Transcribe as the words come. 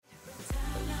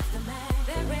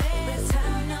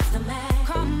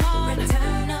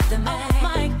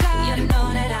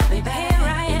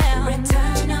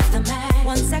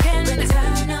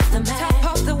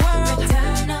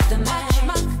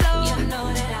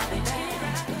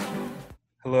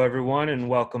Hello, everyone, and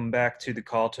welcome back to the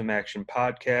Call to Action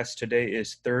podcast. Today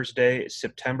is Thursday,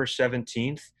 September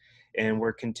 17th, and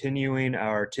we're continuing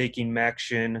our Taking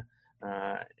Action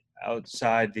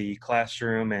outside the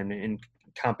classroom and in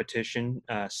competition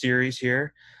series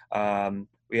here.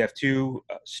 We have two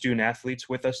student athletes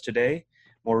with us today.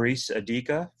 Maurice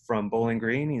Adika from Bowling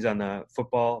Green, he's on the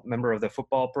member of the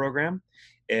football program,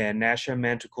 and Nasha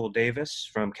Manticool Davis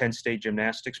from Kent State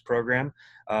Gymnastics program.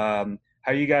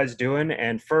 How you guys doing?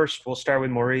 And first, we'll start with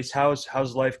Maurice.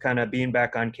 How's life kind of being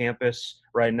back on campus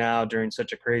right now during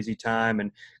such a crazy time,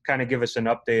 and kind of give us an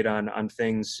update on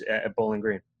things at Bowling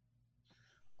Green.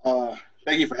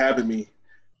 Thank you for having me.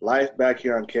 Life back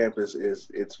here on campus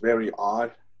it's very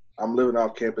odd. I'm living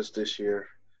off campus this year,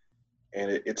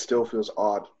 and it still feels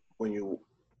odd when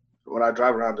I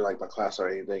drive around to like my class or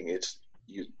anything.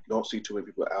 You don't see too many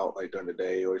people out like during the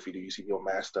day, or if you do, you see people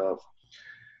masked up.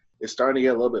 It's starting to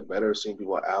get a little bit better seeing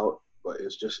people out, but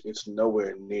it's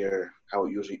nowhere near how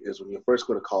it usually is when you first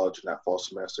go to college in that fall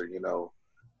semester.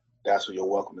 That's when you're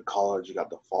welcome to college. You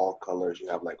got the fall colors. You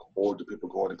have like hordes of people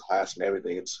going to class and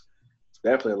everything. It's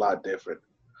definitely a lot different.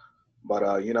 But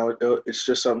it's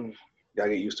just something I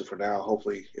get used to for now.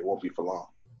 Hopefully, it won't be for long.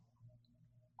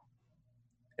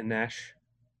 And Nash?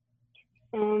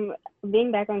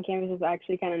 Being back on campus is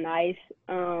actually kind of nice.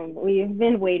 We've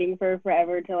been waiting for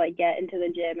forever to like get into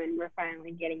the gym, and we're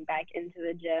finally getting back into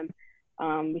the gym.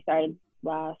 We started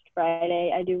last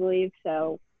Friday, I do believe,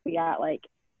 so we got like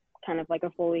kind of like a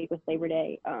full week with Labor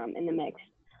Day in the mix.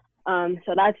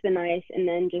 So that's been nice, and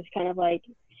then just kind of like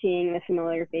seeing the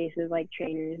familiar faces like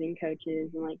trainers and coaches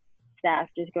and like staff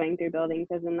just going through buildings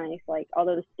has been nice. Like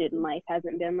although the student life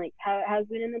hasn't been like how it has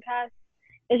been in the past,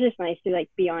 it's just nice to like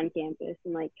be on campus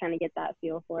and like kind of get that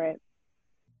feel for it.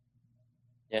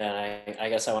 Yeah, I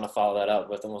guess I want to follow that up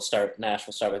with, and Nash,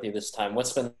 we'll start with you this time.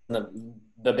 What's been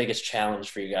the biggest challenge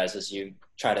for you guys as you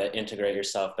try to integrate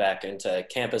yourself back into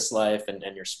campus life and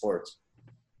your sports?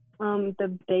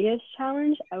 The biggest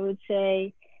challenge I would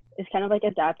say is kind of like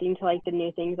adapting to like the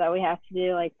new things that we have to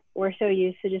do. Like we're so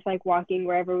used to just like walking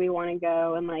wherever we want to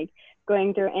go and like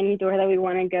going through any door that we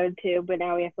want to go to, but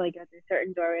now we have to like go through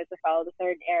certain doors, we have to follow the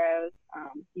certain arrows.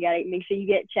 You gotta make sure you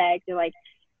get checked or like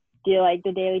do like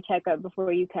the daily checkup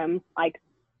before you come like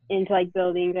into like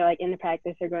buildings or like into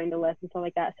practice or going to lifts and stuff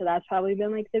like that. So that's probably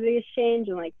been like the biggest change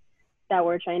and like that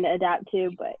we're trying to adapt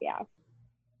to. But yeah.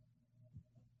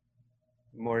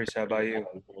 Maurice, how about you?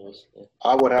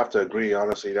 I would have to agree.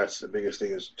 Honestly, that's the biggest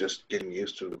thing is just getting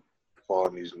used to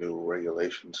following these new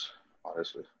regulations,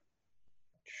 honestly.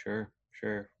 Sure.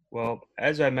 Well,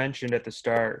 as I mentioned at the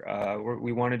start,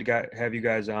 we wanted to have you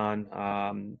guys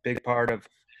on. Big part of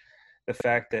the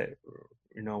fact that,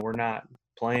 we're not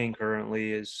playing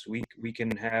currently is we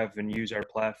can have and use our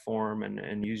platform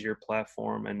and use your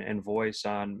platform and voice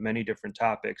on many different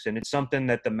topics. And it's something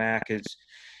that the MAC has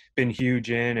been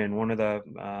huge in, and one of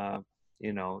the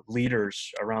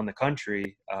leaders around the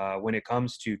country when it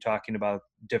comes to talking about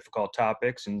difficult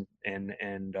topics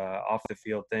and off the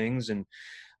field things. And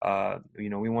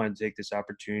we want to take this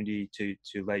opportunity to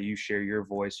let you share your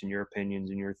voice and your opinions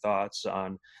and your thoughts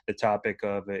on the topic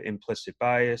of implicit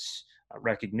bias,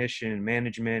 recognition,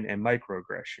 management, and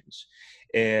microaggressions.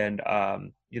 And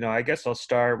I guess I'll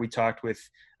start. We talked with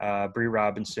Bree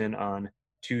Robinson on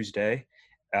Tuesday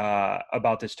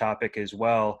about this topic as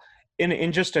well.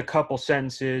 In just a couple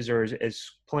sentences, or as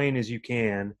plain as you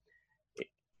can,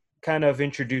 kind of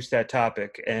introduce that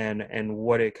topic and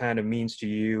what it kind of means to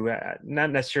you, not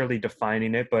necessarily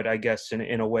defining it, but I guess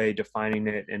in a way defining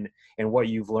it and what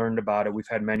you've learned about it. We've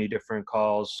had many different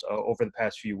calls over the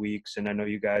past few weeks, and I know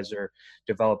you guys are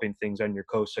developing things on your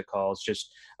COSA calls.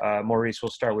 Just Maurice, we'll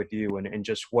start with you and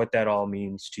just what that all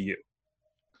means to you.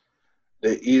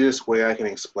 The easiest way I can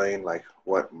explain like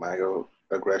what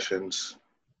microaggressions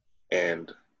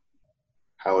and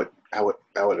how it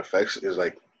affects is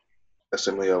like a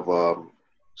simile of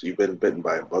so you've been bitten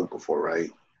by a bug before, right?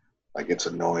 Like it's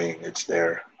annoying, it's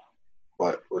there,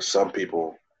 but with some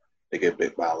people they get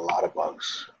bit by a lot of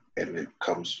bugs, and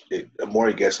the more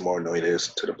it gets, the more annoying it is,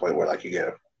 to the point where like you get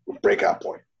a breakout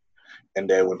point, and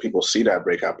then when people see that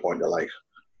breakout point, they're like,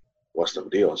 "What's the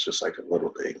deal?" It's just like a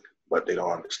little thing, but they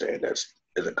don't understand that's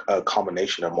a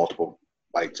combination of multiple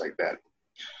bites like that.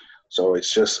 So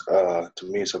it's just to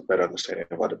me, it's a better understanding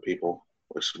of other people,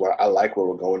 which is why I like where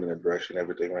we're going in the direction of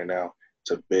everything right now.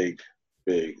 It's a big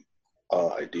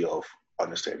idea of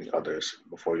understanding others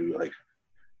before you like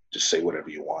just say whatever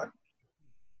you want.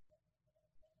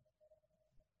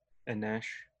 And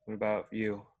Nash, what about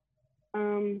you?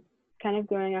 kind of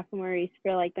going off of Maurice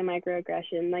for like the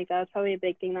microaggression, like that was probably a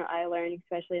big thing that I learned,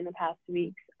 especially in the past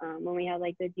weeks when we had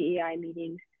like the DEI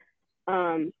meetings.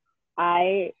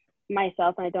 I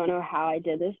myself, I don't know how I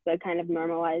did this, but kind of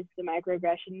normalized the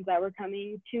microaggressions that were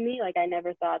coming to me. Like I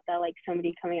never thought that like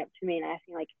somebody coming up to me and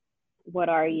asking like, "What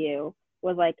are you?"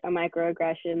 was like a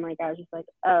microaggression. Like I was just like,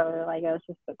 oh, like it was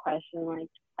just a question. Like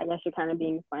I guess you're kind of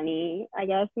being funny. I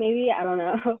guess maybe I don't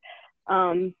know.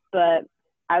 But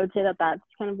I would say that that's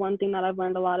kind of one thing that I've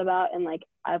learned a lot about, and like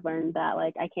I've learned that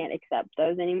like I can't accept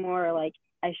those anymore, or like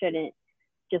I shouldn't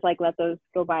just like let those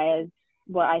go by as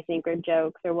what I think are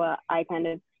jokes or what I kind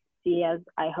of see as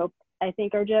I hope I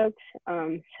think are jokes.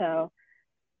 So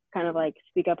kind of like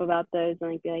speak up about those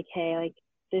and like be like, hey, like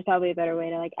there's probably a better way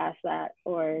to like ask that,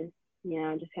 or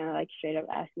just kind of like straight up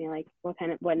ask me like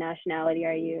what nationality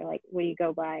are you, like what do you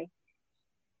go by.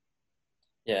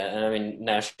 Yeah, and I mean,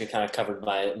 Nash, you kind of covered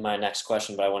my next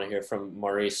question, but I want to hear from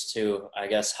Maurice too. I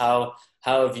guess how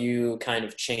have you kind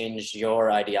of changed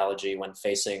your ideology when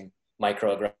facing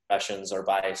microaggressions or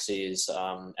biases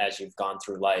as you've gone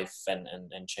through life and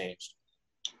changed?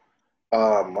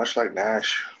 Much like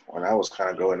Nash, when I was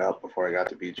kind of growing up before I got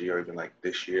to BG, or even like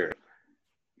this year,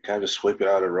 you kind of just sweep it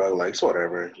out of the rug, like it's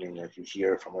whatever. I mean, if you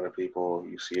hear it from other people,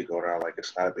 you see it go around, like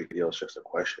it's not a big deal, it's just a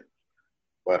question.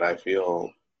 But I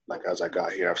feel like as I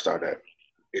got here, I've started.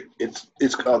 It's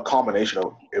a combination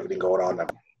of everything going on.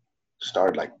 That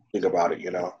started like think about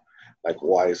it, like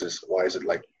why is this? Why is it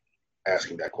like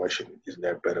asking that question? Isn't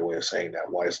there a better way of saying that?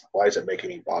 Why is it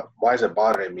making me why is it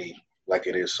bothering me like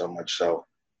it is so much so?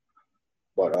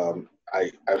 But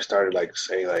I've started like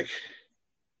saying like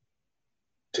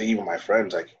to even my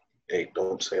friends like, hey,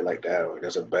 don't say it like that, or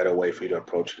there's a better way for you to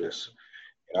approach this.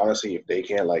 And honestly, if they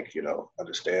can't like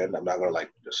understand, I'm not gonna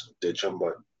like just ditch them,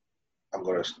 but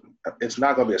it's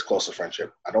not gonna be as close to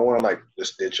friendship. I don't want to like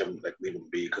just ditch them, like leave them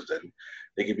be, because then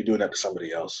they could be doing that to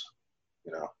somebody else,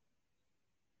 you know.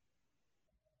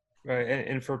 Right.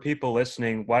 And for people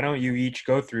listening, why don't you each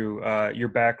go through your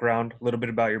background, a little bit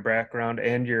about your background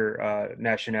and your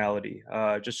nationality,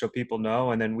 just so people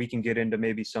know, and then we can get into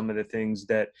maybe some of the things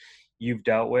that you've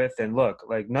dealt with. And look,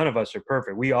 like none of us are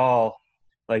perfect. We all,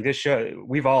 like this show,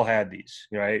 we've all had these,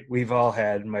 right? We've all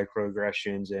had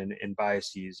microaggressions and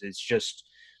biases. It's just,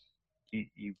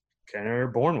 you kind of are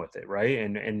born with it, right?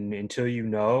 And until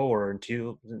or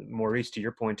until, Maurice, to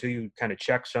your point, until you kind of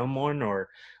check someone or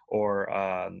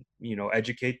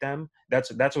educate them,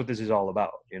 that's what this is all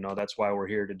about. That's why we're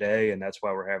here today, and that's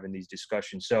why we're having these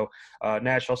discussions. So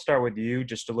Nash, I'll start with you,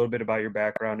 just a little bit about your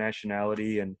background,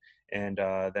 nationality, and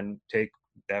then take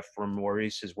that from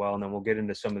Maurice as well, and then we'll get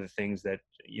into some of the things that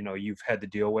you've had to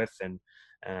deal with, and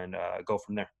go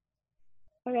from there.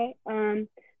 Okay.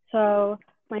 So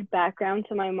my background,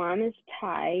 so my mom is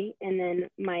Thai, and then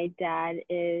my dad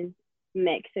is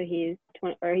mixed, so he's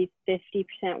 50%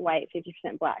 white,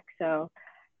 50% black. So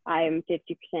I'm 50%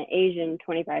 Asian,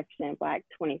 25% black,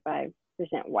 25%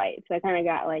 white. So I kind of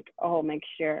got like a whole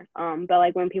mixture. But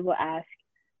like when people ask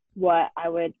what I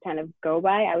would kind of go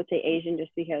by, I would say Asian,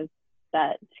 just because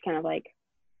that's kind of like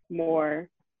more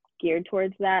geared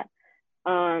towards that.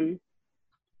 But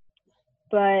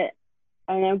I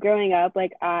don't know, growing up,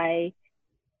 like I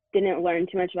didn't learn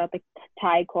too much about the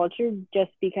Thai culture,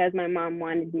 just because my mom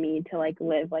wanted me to like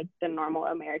live like the normal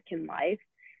American life.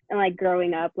 And like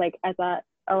growing up, like I thought,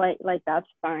 oh, like that's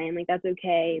fine, like that's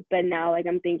okay. But now like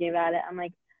I'm thinking about it, I'm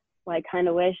like, well, I kind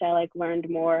of wish I like learned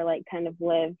more, like kind of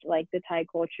lived like the Thai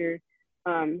culture,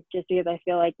 just because I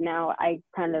feel like now I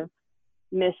kind of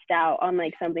missed out on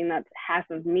like something that's half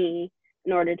of me,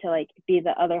 in order to like be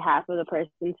the other half of the person,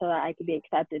 so that I could be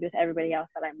accepted with everybody else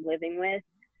that I'm living with.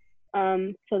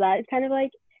 So that is kind of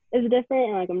like is different,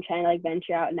 and like I'm trying to like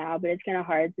venture out now, but it's kind of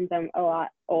hard since I'm a lot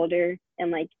older, and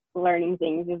like learning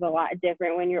things is a lot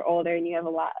different when you're older and you have a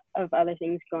lot of other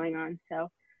things going on. So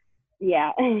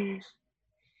yeah.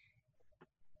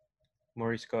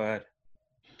 Maurice, go ahead.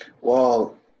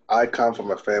 Well, I come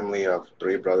from a family of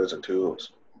 3 brothers and 2,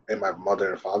 and my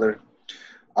mother and father.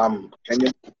 I'm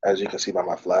Kenyan, as you can see by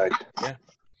my flag. Yeah.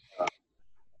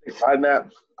 Besides that,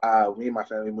 me and my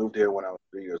family moved here when I was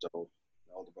 3 years old.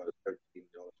 My older brother was 13,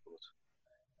 the oldest was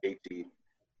 18.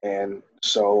 And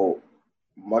so,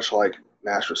 much like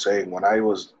Nash was saying, when I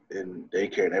was in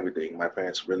daycare and everything, my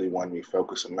parents really wanted me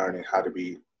focused on learning how to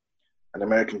be an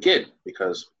American kid,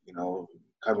 because,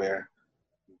 come here,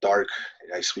 dark,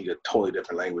 I speak a totally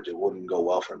different language. It wouldn't go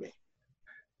well for me.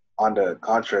 On the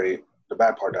contrary, the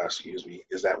bad part, excuse me,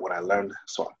 is that when I learned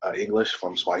English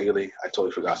from Swahili, I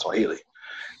totally forgot Swahili.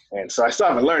 And so I still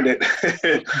haven't learned it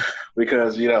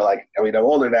because, I'm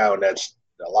older now, and that's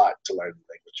a lot to learn the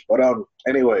language. But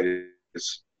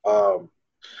anyways, So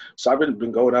I've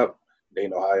been growing up in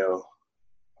Dayton, Ohio.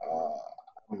 Uh,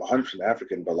 I'm 100%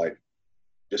 African, but like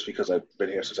just because I've been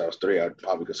here since I was 3, I'd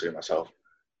probably consider myself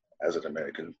as an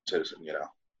American citizen.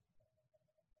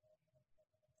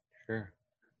 Sure.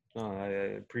 No, I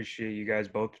appreciate you guys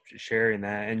both sharing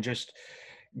that. And just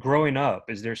growing up,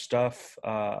 is there stuff,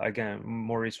 again,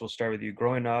 Maurice, we'll start with you.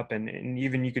 Growing up, and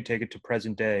even you could take it to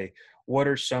present day, what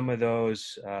are some of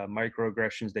those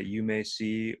microaggressions that you may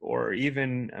see, or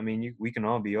even, I mean, we can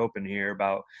all be open here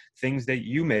about things that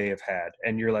you may have had,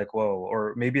 and you're like, whoa,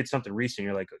 or maybe it's something recent.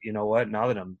 You're like, you know what, now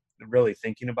that I'm really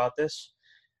thinking about this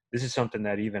is something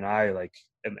that even I like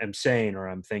am saying or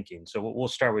I'm thinking. So we'll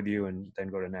start with you and then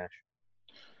go to Nash.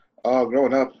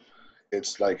 Growing up,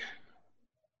 it's like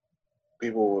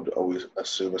people would always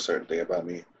assume a certain thing about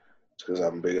me because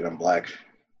I'm big and I'm black.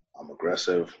 I'm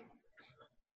aggressive.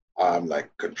 I'm like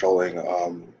controlling.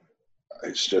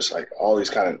 It's just like all these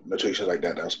kind of notations like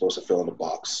that I'm supposed to fill in the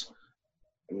box.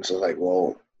 And so like,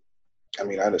 well, I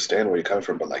mean, I understand where you're coming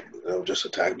from, but like, they'll just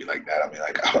attack me like that. I mean,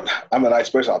 like, I'm a nice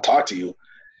person. I'll talk to you.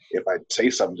 If I say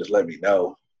something, just let me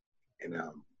know. And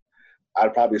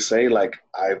I'd probably say like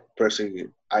I personally,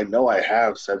 I know I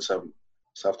have said some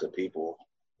stuff to people.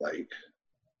 Like,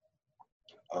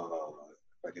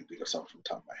 if I can think of something from the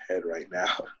top of my head right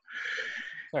now,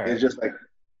 All right. it's just like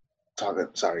talking.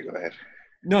 Sorry, go ahead.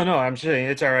 No, I'm saying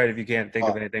it's all right if you can't think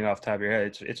of Uh, anything off the top of your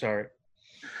head. It's all right.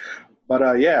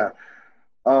 but yeah,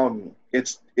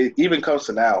 it even comes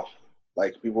to now.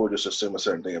 Like people will just assume a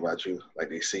certain thing about you. Like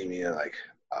they see me and like,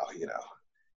 oh,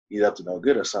 you up to no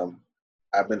good or something.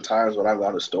 I've been times when I've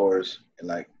gone to stores and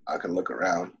like I can look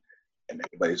around and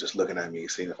everybody's just looking at me,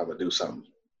 seeing if I'm gonna do something.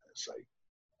 It's like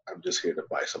I'm just here to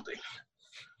buy something.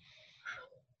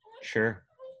 Sure.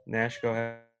 Nash, go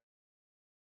ahead.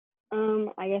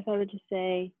 I guess I would just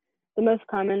say the most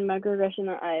common microaggression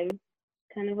that I've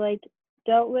kind of like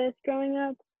dealt with growing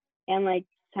up and like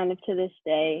kind of to this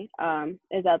day,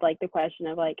 is that like the question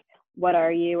of like, what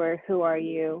are you or who are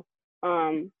you?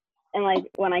 And like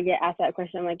when I get asked that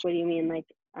question, I'm like, what do you mean? Like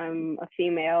I'm a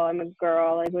female, I'm a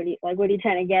girl, like what are you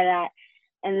trying to get at?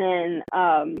 And then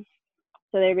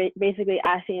so they're basically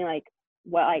asking like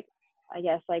what like I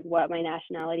guess like what my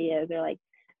nationality is, or like,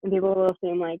 and people will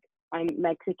assume like I'm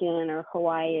Mexican or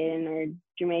Hawaiian or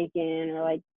Jamaican or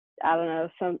like I don't know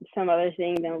some other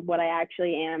thing than what I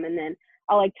actually am, and then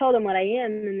I'll like tell them what I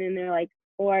am, and then they're like,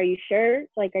 "Oh, are you sure?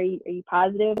 Like, are you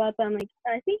positive about that?" I'm like,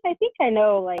 I think I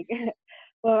know like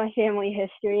what my family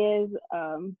history is,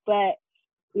 but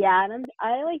yeah, and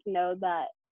I like know that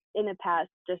in the past,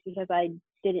 just because I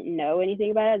didn't know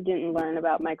anything about it, didn't learn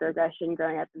about microaggression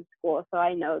growing up in school. So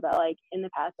I know that like in the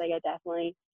past, like I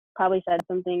definitely probably said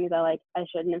some things that like I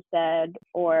shouldn't have said,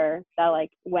 or that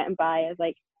like went by as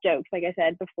like jokes, like I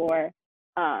said before,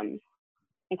 and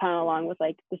kind of along with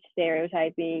like the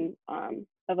stereotyping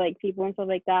of like people and stuff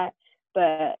like that.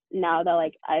 But now that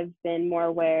like I've been more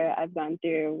aware, I've gone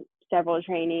through several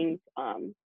trainings.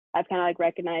 I've kind of like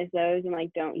recognized those and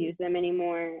like don't use them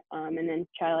anymore. And then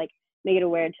try to like make it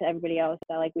aware to everybody else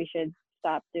that like we should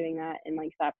stop doing that and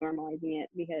like stop normalizing it,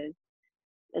 because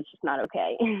it's just not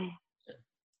okay.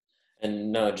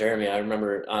 And no, Jeremy, I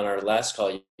remember on our last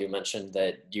call, you mentioned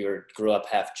that you grew up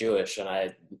half Jewish, and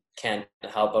I can't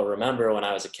help but remember when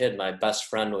I was a kid, my best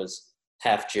friend was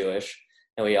half Jewish,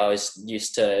 and we always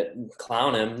used to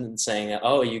clown him saying,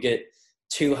 "Oh, you get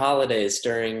 2 holidays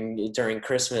during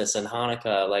Christmas and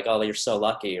Hanukkah, like, oh, you're so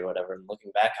lucky," or whatever. And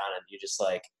looking back on it, you just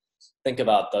like think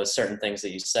about those certain things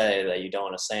that you say that you don't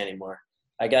want to say anymore.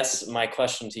 I guess my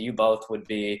question to you both would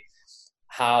be,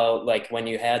 how, like, when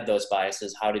you had those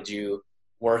biases, how did you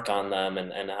work on them,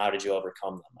 and how did you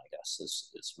overcome them, I guess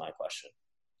is my question.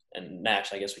 And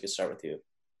Nash, I guess we could start with you.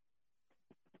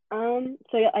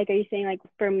 So like, are you saying like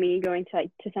for me going to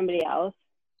like to somebody else?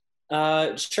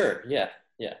 Sure. Yeah.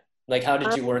 Yeah. Like, how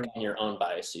did you work Um, on your own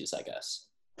biases, I guess?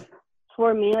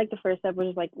 for me, like the first step was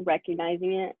just like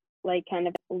recognizing it, like kind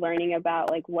of learning about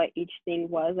like what each thing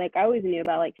was. Like I always knew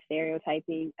about like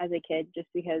stereotyping as a kid, just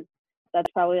because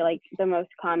that's probably like the most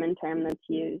common term that's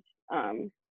used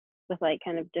with like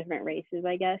kind of different races,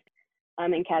 I guess,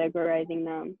 and categorizing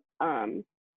them.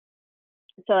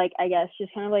 So like I guess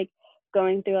just kind of like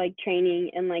going through like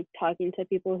training and like talking to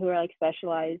people who are like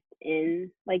specialized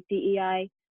in like DEI,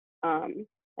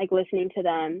 like listening to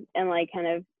them and like kind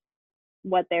of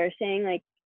what they're saying, like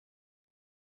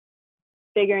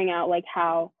figuring out like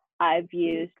how I've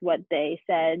used what they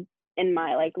said in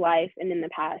my like life and in the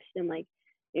past, and like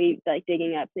maybe like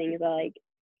digging up things that like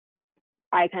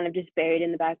I kind of just buried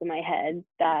in the back of my head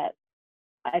that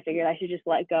I figured I should just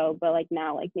let go. But like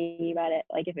now, like thinking about it,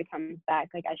 like if it comes back,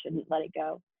 like I shouldn't let it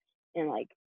go, and like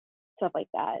stuff like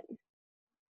that.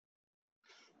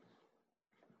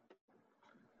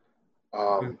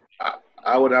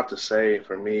 I would have to say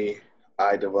for me,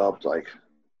 I developed like,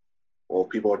 well,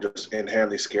 people are just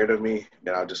inherently scared of me,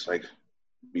 then I'll just like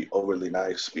be overly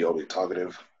nice, be overly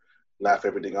talkative, laugh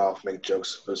everything off, make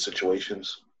jokes for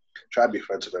situations, try to be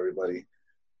friends with everybody.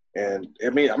 And I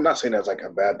mean, I'm not saying that's like a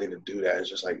bad thing to do that. It's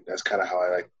just like that's kind of how I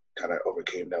like kind of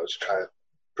overcame that. Was trying to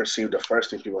perceive the first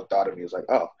thing people thought of me is like,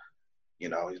 oh, he's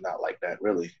not like that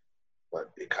really.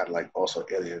 But it kind of like also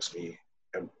alienates me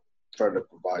and further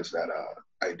provides that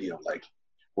idea of like,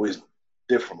 who he's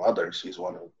different from others. He's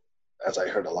one of, as I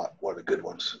heard a lot, one of the good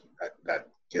ones. That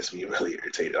gets me really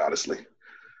irritated, honestly.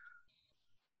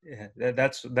 Yeah,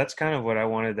 that's kind of what I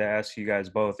wanted to ask you guys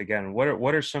both. Again,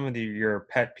 what are some of your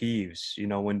pet peeves,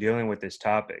 when dealing with this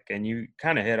topic? And you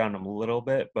kind of hit on them a little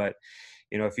bit, but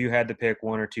if you had to pick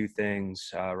one or two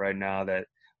things right now that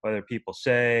whether people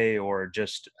say or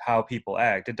just how people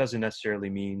act, it doesn't necessarily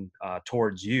mean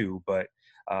towards you, but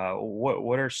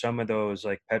what are some of those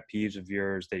like pet peeves of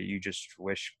yours that you just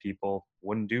wish people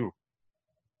wouldn't do?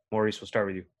 Maurice, we'll start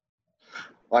with you.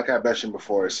 Like I mentioned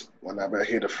before, is when I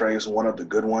hear the phrase "one of the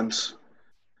good ones,"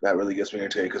 that really gets me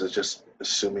irritated because it's just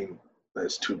assuming that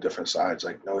it's two different sides.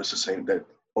 Like, no, it's the same. That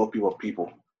both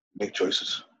people make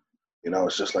choices.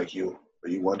 It's just like you. Are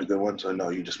you one of the good ones, or no?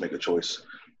 You just make a choice.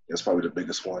 That's probably the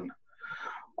biggest one.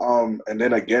 And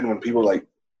then again, when people like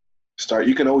start,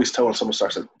 you can always tell when someone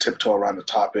starts to tiptoe around the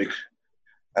topic.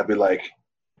 I'd be like,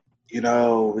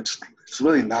 it's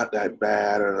really not that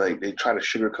bad, or like they try to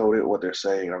sugarcoat it what they're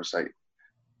saying. And I'm just like,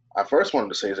 I first wanted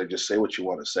to say is like just say what you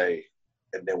want to say,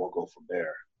 and then we'll go from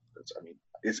there.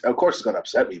 It's of course it's gonna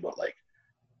upset me, but like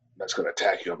that's gonna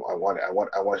attack you. I want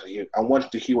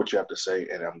to hear what you have to say,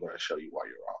 and I'm gonna show you why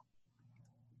you're wrong.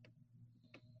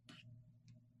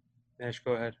 Nash,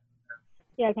 go ahead.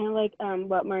 Yeah, kind of like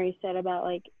what Murray said about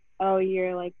like, oh,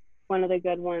 you're like one of the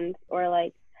good ones, or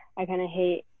like I kind of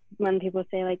hate when people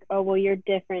say like, oh, well, you're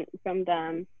different from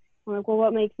them. I'm like, well,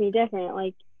 what makes me different?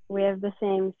 Like, we have the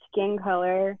same skin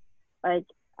color. Like,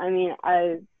 I mean,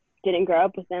 I didn't grow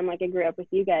up with them like I grew up with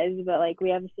you guys, but like we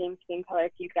have the same skin color.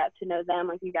 If you got to know them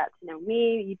like you got to know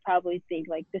me, you'd probably think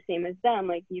like the same as them.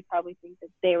 Like you probably think that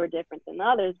they were different than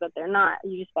others, but they're not.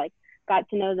 You just like got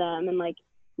to know them and like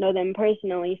know them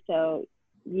personally, so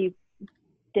you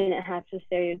didn't have to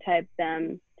stereotype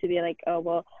them to be like, oh,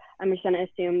 well, I'm just going to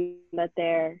assume that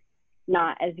they're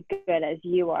not as good as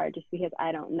you are just because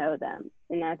I don't know them.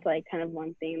 And that's like kind of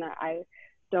one thing that I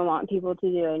don't want people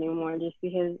to do anymore, just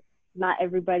because not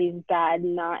everybody's bad,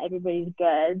 not everybody's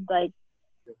good. Like,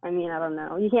 I mean, I don't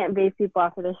know. You can't base people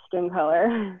off of their skin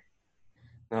color.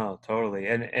 No, totally.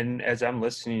 And as I'm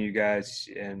listening to you guys,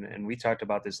 and we talked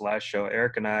about this last show,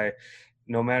 Eric and I,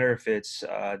 no matter if it's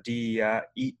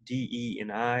DE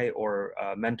and I or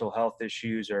mental health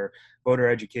issues or voter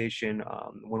education,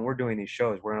 when we're doing these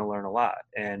shows, we're going to learn a lot.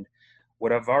 And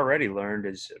what I've already learned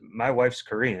is my wife's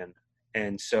Korean,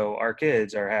 and so our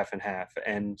kids are half and half.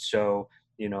 And so,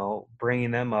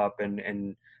 bringing them up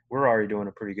and we're already doing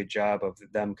a pretty good job of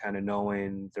them kind of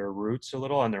knowing their roots a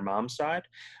little on their mom's side.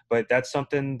 But that's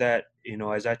something that,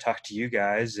 as I talk to you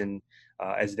guys and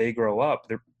as they grow up,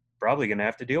 they're probably going to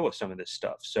have to deal with some of this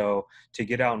stuff. So to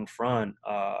get out in front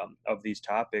of these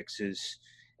topics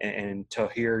and to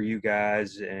hear you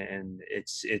guys, and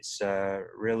it's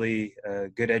really a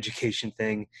good education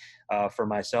thing for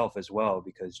myself as well,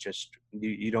 because just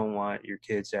you don't want your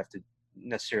kids to have to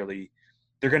necessarily,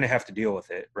 they're going to have to deal with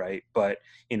it, right? But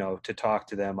to talk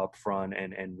to them up front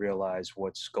and realize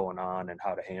what's going on and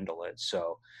how to handle it.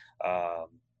 So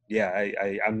yeah,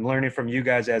 I'm learning from you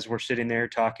guys as we're sitting there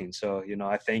talking. So,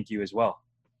 I thank you as well.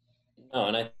 No,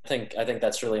 and I think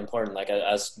that's really important. Like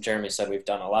as Jeremy said, we've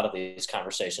done a lot of these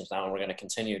conversations now, and we're going to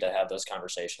continue to have those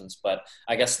conversations. But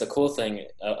I guess the cool thing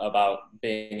about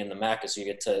being in the MAC is you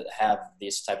get to have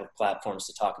these type of platforms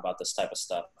to talk about this type of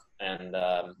stuff. And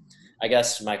I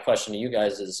guess my question to you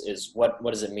guys is what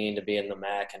does it mean to be in the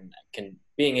MAC, and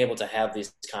being able to have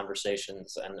these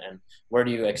conversations, and where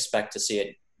do you expect to see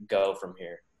it go from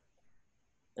here?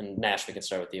 And Nash, we can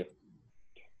start with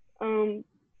you.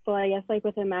 Well, I guess like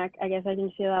with the MAC, I guess I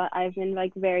can feel that I've been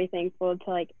like very thankful to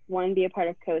like be a part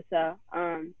of COSA,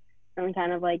 and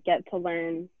kind of like get to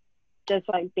learn just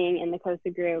like being in the COSA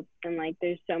group, and like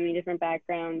there's so many different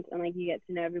backgrounds, and like you get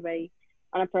to know everybody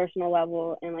on a personal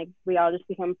level, and like we all just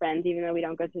become friends even though we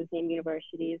don't go to the same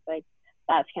universities. Like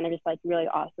that's kind of just like really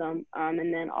awesome.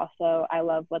 And then also I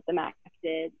love what the MAC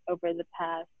did over the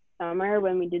past summer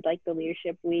when we did like the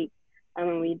leadership week, and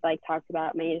when we like talked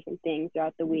about many different things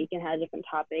throughout the week and had a different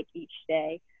topic each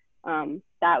day.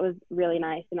 That was really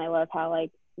nice, and I love how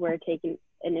like we're taking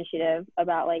initiative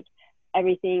about like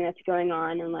everything that's going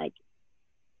on in like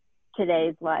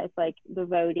today's life, like the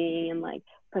voting and like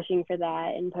pushing for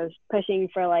that and pushing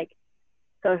for like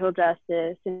social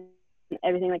justice and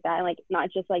everything like that, and like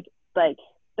not just like the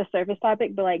surface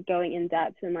topic, but like going in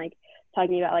depth and like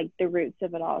talking about like the roots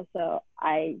of it all. So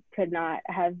I could not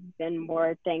have been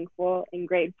more thankful and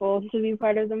grateful to be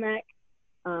part of the MAC.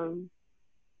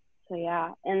 So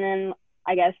yeah, and then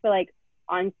I guess for like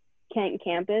on Kent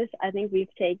campus, I think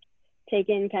we've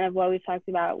taken kind of what we've talked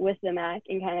about with the MAC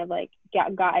and kind of like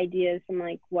got ideas from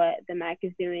like what the MAC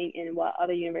is doing and what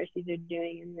other universities are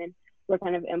doing, and then we're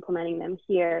kind of implementing them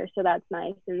here. So that's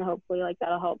nice, and hopefully like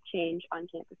that'll help change on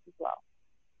campus as well.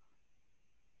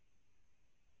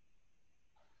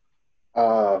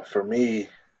 For me,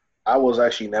 I was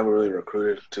actually never really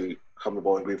recruited to come to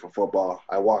Bowling Green for football.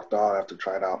 I walked on after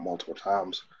trying out multiple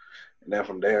times. And then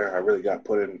from there, I really got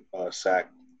put in SAC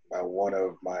by one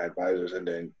of my advisors. And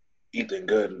then Ethan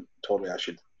Good told me I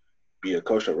should be a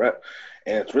coach or rep.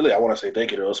 And it's really, I want to say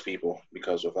thank you to those people,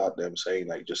 because without them saying,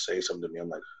 like, just say something to me, I'm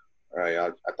like, all right, I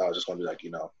thought I was just going to be like,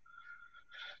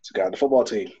 it's a guy on the football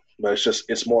team. But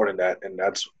it's more than that. And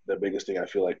that's the biggest thing I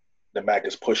feel like the MAC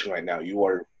is pushing right now. You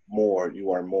are more.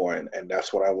 And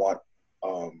that's what I want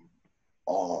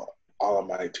all of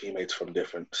my teammates from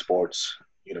different sports,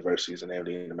 universities, and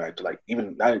everything in the MAC to, like,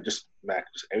 even not just MAC,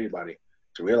 just everybody,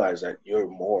 to realize that you're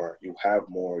more, you have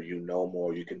more, you know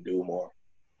more, you can do more,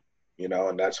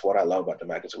 and that's what I love about the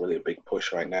MAC. It's really a big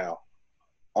push right now.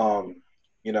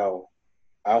 You know,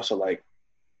 I also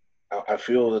I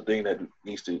feel the thing that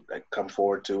needs to like come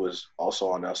forward too is also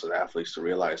on us as athletes to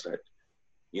realize that,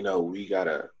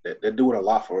 they're doing a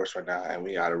lot for us right now, and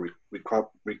we gotta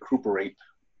reciprocate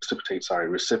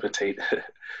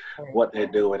what they're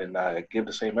doing, and give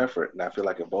the same effort. And I feel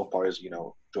like if both parties,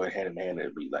 join hand in hand,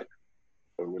 it'd be like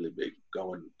a really big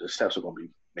going. The steps are going to be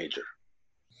major.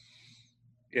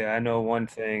 Yeah, I know one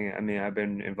thing. I mean, I've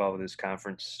been involved with this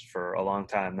conference for a long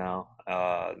time now,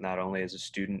 not only as a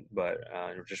student, but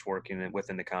just working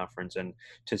within the conference, and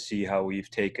to see how we've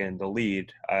taken the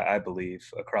lead, I believe,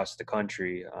 across the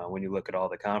country. When you look at all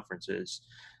the conferences,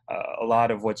 a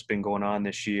lot of what's been going on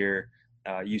this year,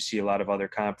 you see a lot of other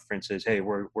conferences, hey,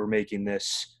 we're making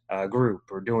this group,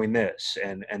 or doing this,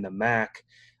 and the MAC,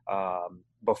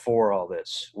 before all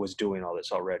this, was doing all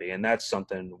this already, and that's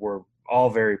something we're all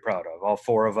very proud of. All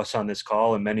four of us on this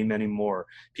call, and many, many more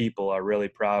people, are really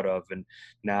proud of. And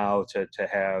now to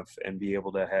have and be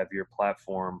able to have your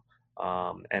platform,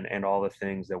 and all the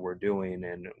things that we're doing,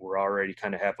 and we're already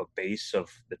kind of have a base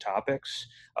of the topics,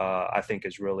 I think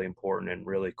is really important and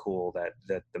really cool that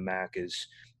the MAC is,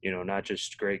 not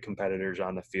just great competitors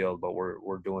on the field, but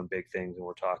we're doing big things, and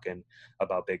we're talking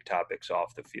about big topics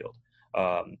off the field.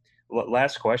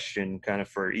 Last question kind of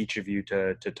for each of you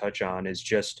to touch on is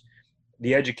just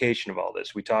the education of all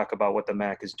this. We talk about what the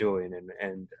MAC is doing,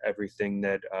 and everything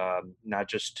that, not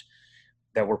just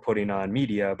that we're putting on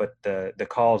media, but the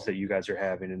calls that you guys are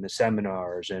having, and the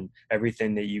seminars, and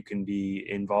everything that you can be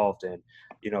involved in.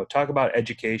 Talk about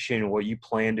education and what you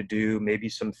plan to do, maybe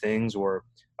some things, or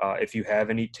if you have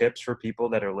any tips for people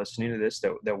that are listening to this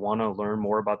that want to learn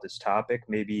more about this topic,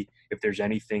 maybe if there's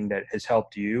anything that has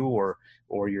helped you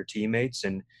or your teammates.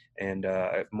 And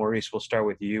Maurice, we'll start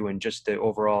with you, and just the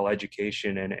overall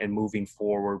education and moving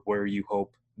forward, where you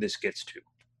hope this gets to.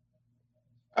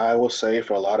 I will say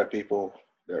for a lot of people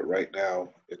that right now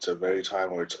it's a very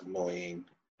time where it's annoying.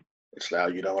 It's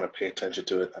loud. You don't want to pay attention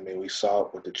to it. I mean, we saw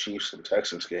it with the Chiefs and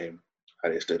Texans game, how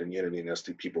they stood in unity, and that's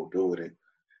the people doing it.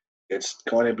 It's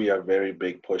going to be a very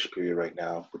big push period right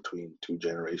now between two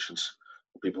generations.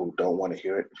 People who don't want to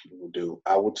hear it, and people who do.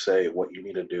 I would say what you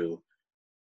need to do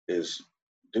is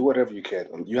do whatever you can.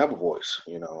 You have a voice,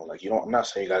 like, I'm not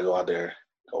saying you gotta go out there,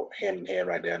 go hand in hand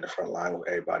right there in the front line with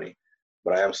everybody,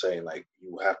 but I am saying, like,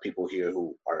 you have people here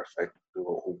who are affected,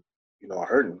 who are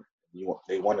hurting.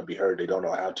 They want to be heard. They don't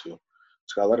know how to.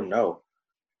 So gotta let them know.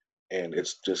 And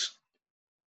it's just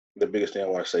the biggest thing I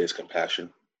want to say is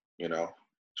compassion.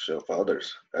 Show for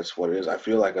others. That's what it is. I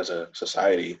feel like as a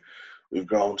society, we've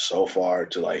grown so far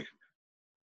to like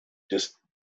just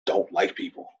don't like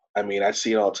people. I mean, I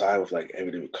see it all the time with like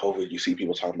everything with COVID. You see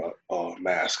people talking about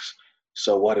masks.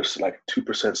 So what if like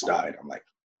 2% died? I'm like,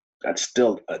 that's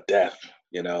still a death.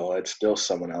 It's still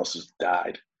someone else who's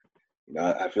died.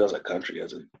 I feel as a country,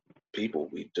 as a people,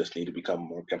 we just need to become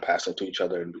more compassionate to each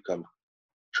other and become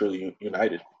truly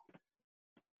united.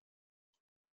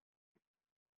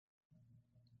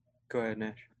 Go ahead,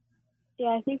 Nash.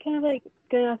 Yeah, I think kind of like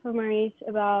going off of Maurice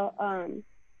about kind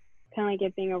of like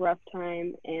it being a rough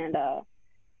time, and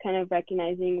kind of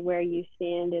recognizing where you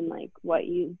stand and like what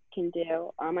you can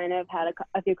do. I know I've had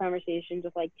a few conversations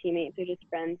with like teammates or just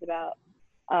friends about,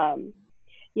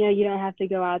 you know, you don't have to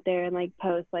go out there and like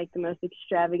post like the most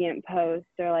extravagant post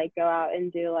or like go out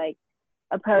and do like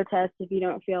a protest if you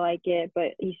don't feel like it,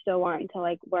 but you still want to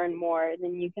like learn more.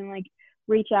 Then you can like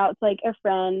reach out to like a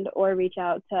friend or reach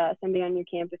out to somebody on your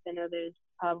campus. I know there's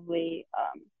probably,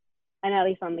 and at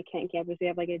least on the Kent campus, we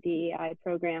have like a DEI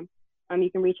program. You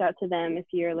can reach out to them if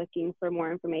you're looking for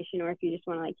more information, or if you just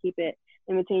want to like keep it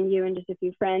in between you and just a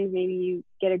few friends. Maybe you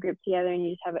get a group together and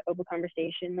you just have an open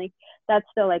conversation. Like that's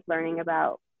still like learning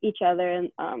about each other and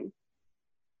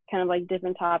kind of like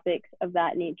different topics of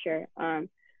that nature.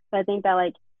 So I think that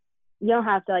like you don't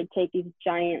have to like take these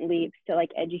giant leaps to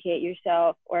like educate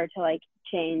yourself or to like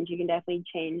change. You can definitely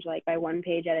change like by one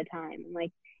page at a time. And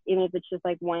like even if it's just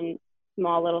like one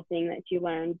small little thing that you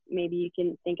learned, maybe you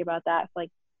can think about that for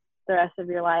like the rest of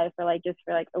your life, or like just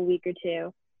for like a week or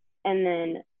two, and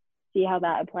then see how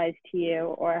that applies to you,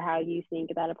 or how you think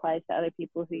that applies to other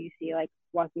people who you see like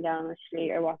walking down the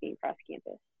street or walking across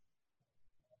campus.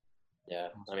 Yeah,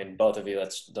 I mean, both of you,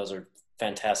 those are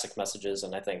fantastic messages,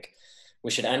 and I think we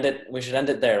should end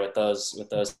it there with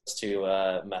those two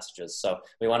messages. So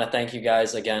we want to thank you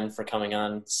guys again for coming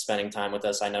on, spending time with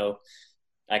us. I know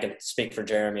I can speak for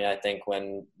Jeremy. I think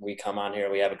when we come on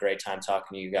here, we have a great time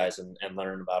talking to you guys and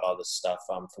learn about all this stuff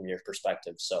from your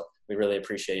perspective. So we really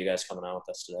appreciate you guys coming on with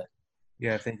us today.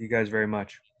 Yeah, thank you guys very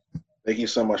much. Thank you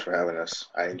so much for having us.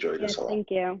 I enjoyed this a lot. Thank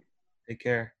you. Take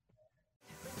care.